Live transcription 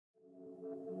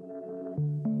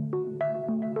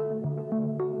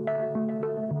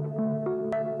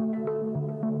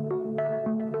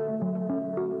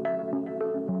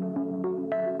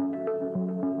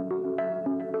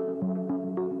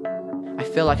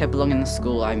feel like I belong in the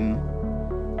school. I'm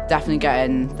definitely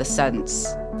getting the sense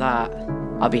that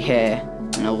I'll be here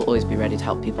and I'll always be ready to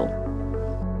help people.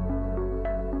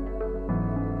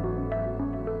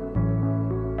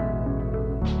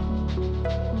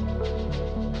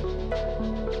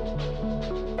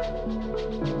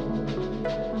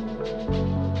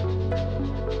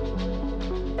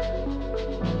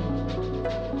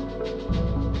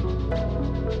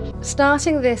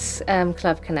 Starting this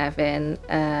Clwb Cynefin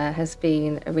has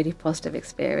been a really positive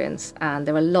experience, and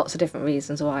there were lots of different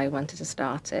reasons why I wanted to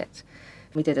start it.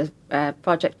 We did a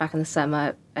project back in the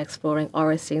summer exploring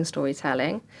oracy and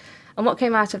storytelling, and what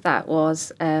came out of that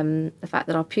was the fact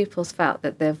that our pupils felt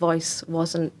that their voice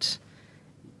wasn't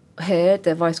heard,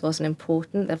 their voice wasn't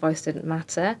important, their voice didn't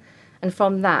matter, and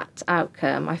from that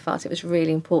outcome I felt it was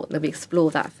really important that we explore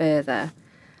that further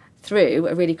through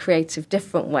a really creative,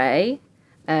 different way,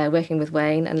 working with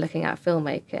Wayne and looking at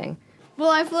filmmaking. Well,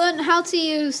 I've learned how to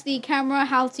use the camera,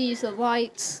 how to use the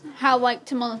lights, how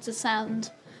to monitor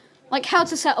sound, how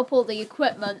to set up all the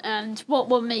equipment and what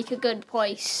will make a good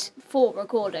place for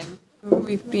recording.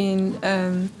 We've been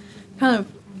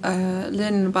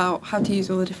learning about how to use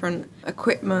all the different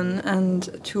equipment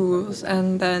and tools,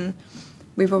 and then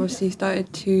we've obviously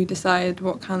started to decide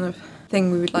what kind of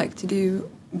thing we would like to do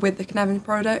with the Cynefin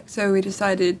project. So we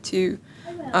decided to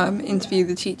interview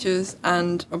the teachers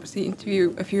and obviously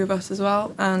interview a few of us as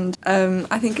well, and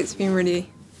I think it's been a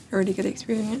really good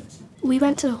experience. We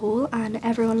went to the hall and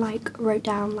everyone wrote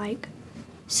down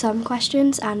some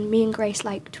questions, and me and Grace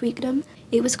tweaked them.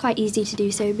 It was quite easy to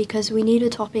do so because we knew the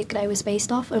topic that it was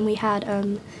based off, and we had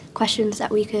questions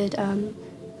that we could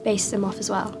base them off as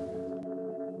well.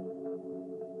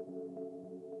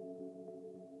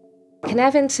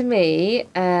 Cynefin to me,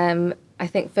 I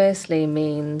think firstly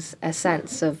means a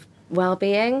sense of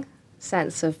well-being,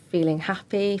 sense of feeling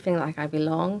happy, feeling like I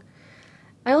belong.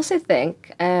 I also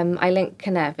think I link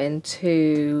Cynefin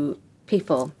to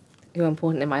people who are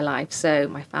important in my life, so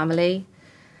my family,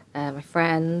 my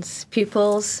friends,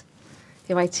 pupils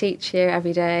who I teach here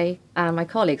every day, and my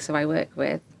colleagues who I work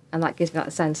with, and that gives me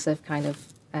that sense of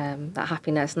that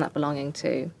happiness and that belonging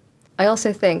too. I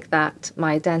also think that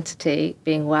my identity,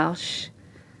 being Welsh,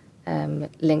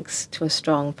 links to a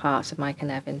strong part of my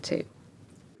Cynefin too.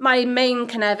 My main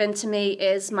Cynefin to me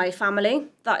is my family.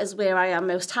 That is where I am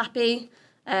most happy.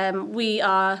 We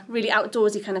are really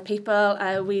outdoorsy kind of people.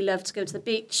 We love to go to the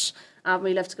beach, and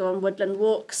we love to go on woodland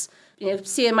walks.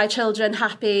 Seeing my children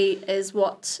happy is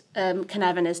what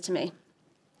Cynefin is to me.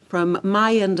 From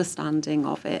my understanding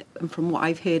of it, and from what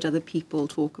I've heard other people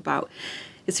talk about,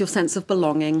 it's your sense of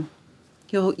belonging,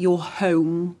 your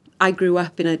home. I grew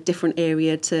up in a different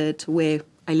area to where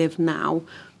I live now,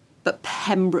 but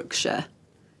Pembrokeshire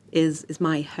is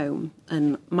my home,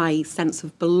 and my sense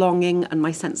of belonging and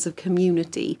my sense of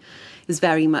community is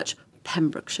very much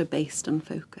Pembrokeshire based and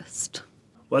focused.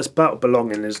 Well, it's about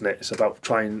belonging, isn't it?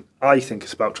 I think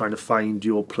it's about trying to find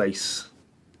your place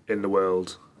in the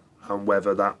world, and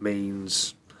whether that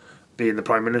means being the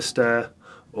Prime Minister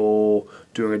or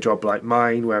doing a job like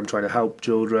mine where I'm trying to help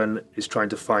children, is trying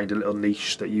to find a little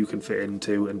niche that you can fit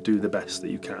into and do the best that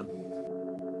you can.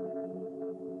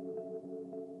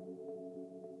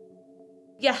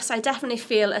 Yes, I definitely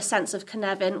feel a sense of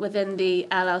Cynefin within the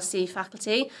LLC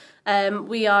faculty.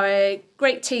 We are a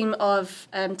great team of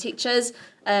teachers,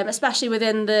 especially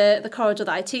within the corridor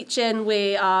that I teach in.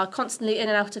 We are constantly in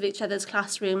and out of each other's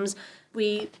classrooms.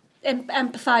 We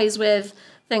empathise with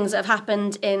things that have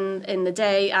happened in the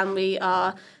day, and we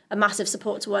are a massive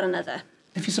support to one another.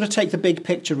 If you take the big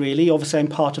picture really, obviously I'm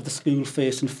part of the school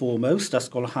first and foremost,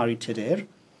 Ysgol Harri Tudor,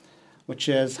 which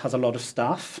has a lot of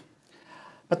staff.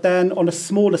 But then on a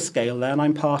smaller scale then,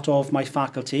 I'm part of my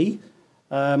faculty.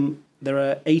 There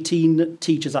are 18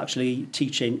 teachers actually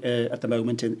teaching at the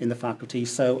moment in the faculty,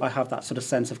 so I have that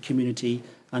sense of community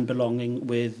and belonging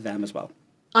with them as well.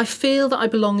 I feel that I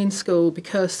belong in school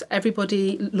because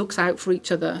everybody looks out for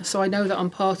each other. So I know that I'm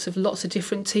part of lots of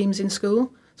different teams in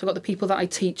school. So I've got the people that I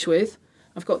teach with.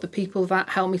 I've got the people that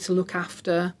help me to look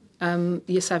after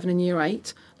Year 7 and Year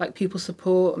 8, like pupil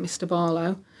support, Mr.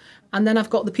 Barlow. And then I've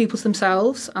got the pupils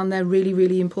themselves, and they're really,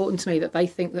 really important to me, that they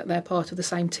think that they're part of the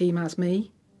same team as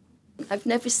me. I've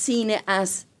never seen it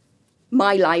as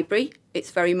my library.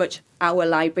 It's very much our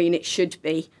library, and it should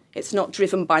be. It's not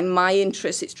driven by my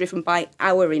interests, it's driven by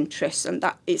our interests, and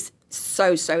that is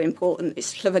so important.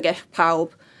 It's Clwb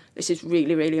Cynefin. This is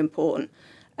really, really important.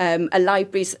 A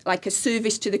library is like a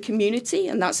service to the community,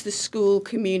 and that's the school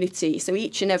community. So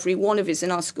each and every one of us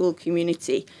in our school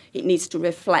community, it needs to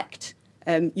reflect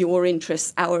your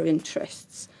interests, our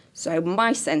interests. So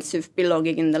my sense of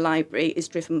belonging in the library is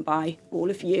driven by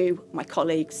all of you, my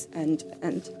colleagues and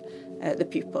the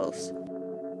pupils.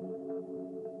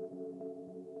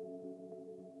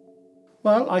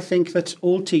 Well, I think that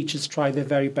all teachers try their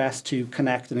very best to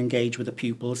connect and engage with the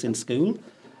pupils in school.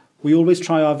 We always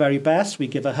try our very best. We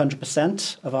give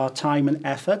 100% of our time and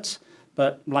effort.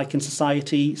 But like in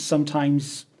society,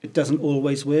 sometimes it doesn't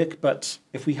always work. But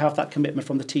if we have that commitment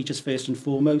from the teachers first and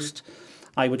foremost,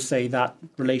 I would say that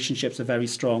relationships are very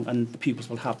strong and the pupils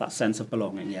will have that sense of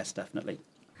belonging. Yes, definitely.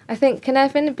 I think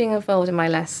Cynefin being involved in my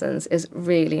lessons is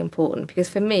really important because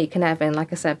for me, Cynefin,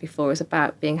 like I said before, is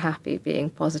about being happy, being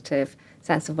positive,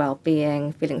 sense of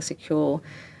well-being, feeling secure.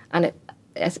 And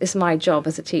it's my job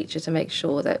as a teacher to make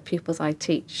sure that pupils I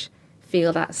teach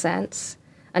feel that sense.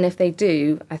 And if they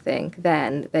do, I think,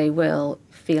 then they will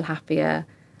feel happier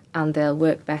and they'll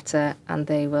work better and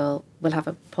they will have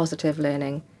a positive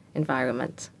learning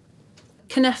environment.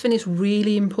 Cynefin is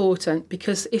really important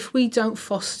because if we don't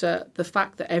foster the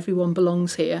fact that everyone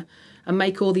belongs here and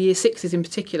make all the Year Sixes in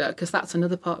particular, because that's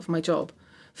another part of my job,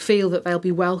 feel that they'll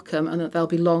be welcome and that they'll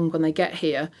belong when they get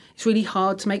here, it's really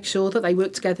hard to make sure that they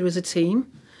work together as a team.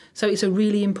 So it's a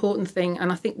really important thing, and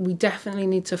I think we definitely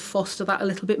need to foster that a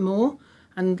little bit more.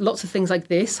 And lots of things like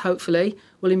this, hopefully,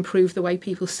 will improve the way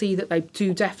people see that they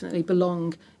do definitely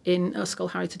belong in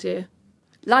Ysgol Harri Tudor.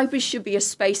 Libraries should be a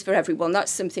space for everyone.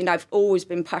 That's something I've always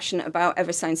been passionate about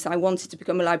ever since I wanted to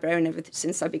become a librarian, ever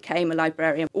since I became a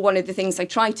librarian. One of the things I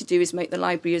try to do is make the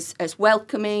library as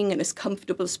welcoming and as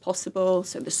comfortable as possible.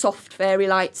 So the soft fairy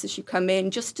lights as you come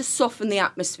in, just to soften the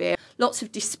atmosphere. Lots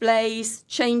of displays,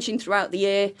 changing throughout the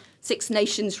year. Six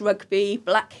Nations Rugby,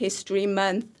 Black History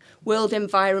Month, World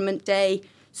Environment Day.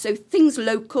 So things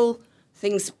local,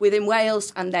 things within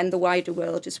Wales and then the wider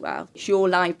world as well. It's your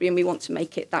library and we want to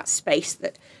make it that space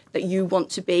that you want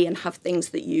to be and have things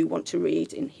that you want to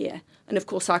read in here. And of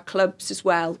course our clubs as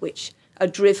well, which are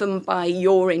driven by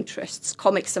your interests.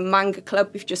 Comics and Manga Club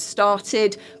we've just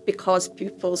started because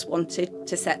pupils wanted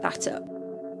to set that up.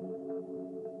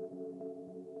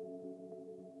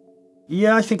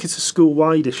 Yeah, I think it's a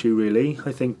school-wide issue really.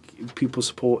 I think pupil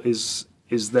support is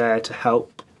there to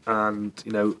help. And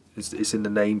it's in the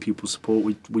name, pupil support.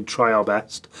 We try our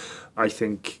best. I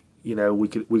think we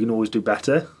can always do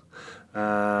better.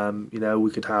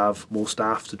 We could have more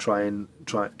staff to try and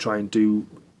do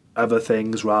other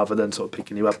things rather than sort of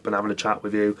picking you up and having a chat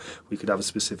with you. We could have a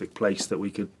specific place that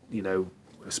we could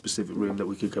a specific room that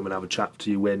we could come and have a chat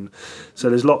to you in. So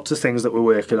there's lots of things that we're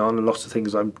working on and lots of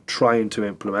things I'm trying to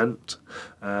implement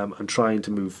and trying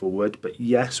to move forward. But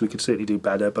yes, we could certainly do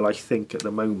better. But I think at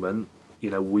the moment,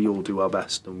 we all do our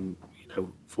best and,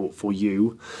 for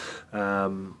you.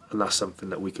 And that's something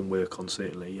that we can work on,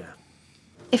 certainly, yeah.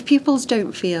 If pupils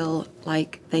don't feel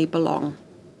like they belong,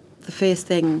 the first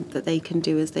thing that they can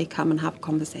do is they come and have a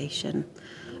conversation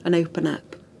and open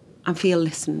up and feel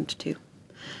listened to.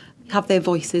 Have their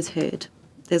voices heard.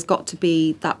 There's got to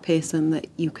be that person that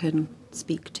you can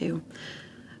speak to.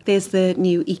 There's the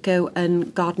new Eco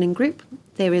and Gardening group.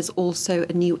 There is also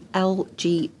a new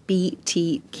LGBTQ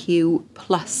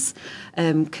plus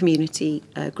community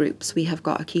groups. We have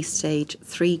got a Key Stage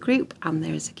 3 group and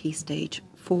there is a Key Stage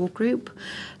 4 group.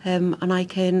 And I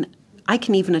can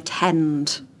even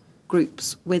attend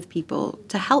groups with people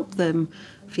to help them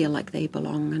feel like they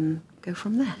belong and go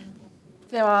from there.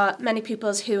 There are many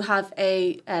pupils who have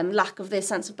a lack of their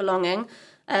sense of belonging,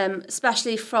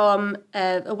 especially from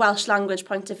a Welsh language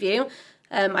point of view.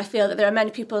 I feel that there are many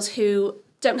pupils who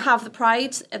don't have the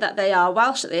pride that they are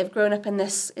Welsh, that they have grown up in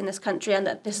this country and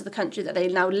that this is the country that they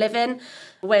now live in.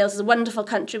 Wales is a wonderful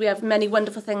country. We have many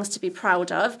wonderful things to be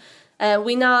proud of.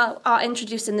 We now are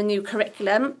introducing the new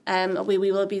curriculum. We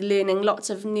will be learning lots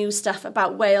of new stuff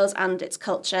about Wales and its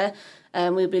culture.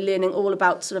 We'll be learning all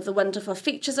about sort of the wonderful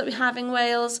features that we have in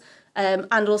Wales,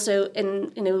 and also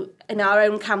in our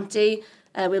own county.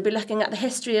 We'll be looking at the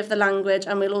history of the language,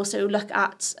 and we'll also look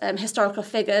at historical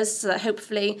figures, so that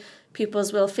hopefully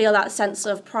pupils will feel that sense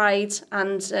of pride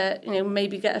and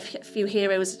maybe get a few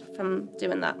heroes from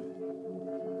doing that.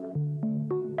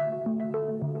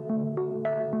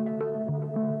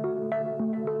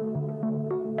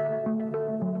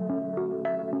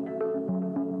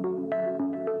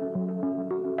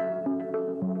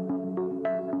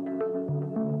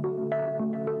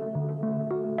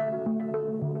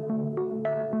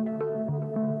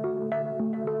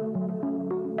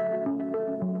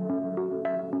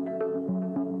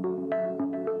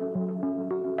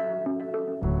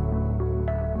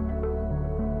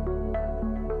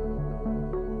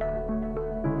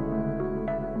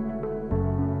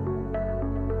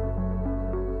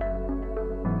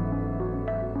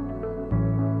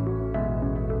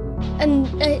 And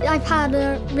I've had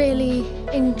a really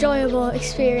enjoyable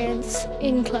experience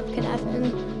in Clwb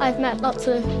Cynefin. I've met lots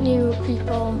of new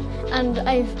people and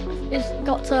I've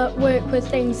got to work with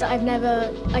things that I've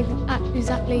never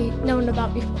exactly known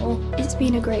about before. It's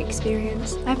been a great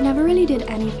experience. I've never really did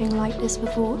anything like this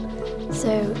before,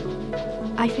 so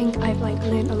I think I've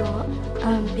learned a lot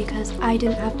because I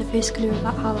didn't have the first clue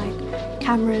about how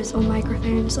cameras or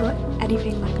microphones or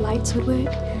anything like lights would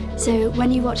work. So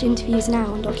when you watch interviews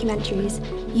now and documentaries,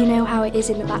 you know how it is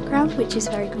in the background, which is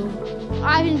very cool.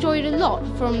 I've enjoyed a lot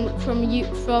from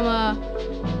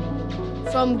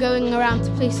going around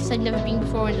to places I'd never been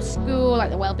before in the school, like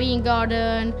the Wellbeing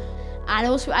Garden, and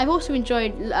I've also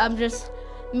enjoyed just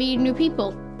meeting new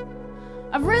people.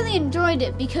 I've really enjoyed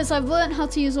it because I've learned how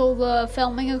to use all the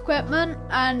filming equipment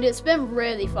and it's been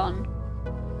really fun.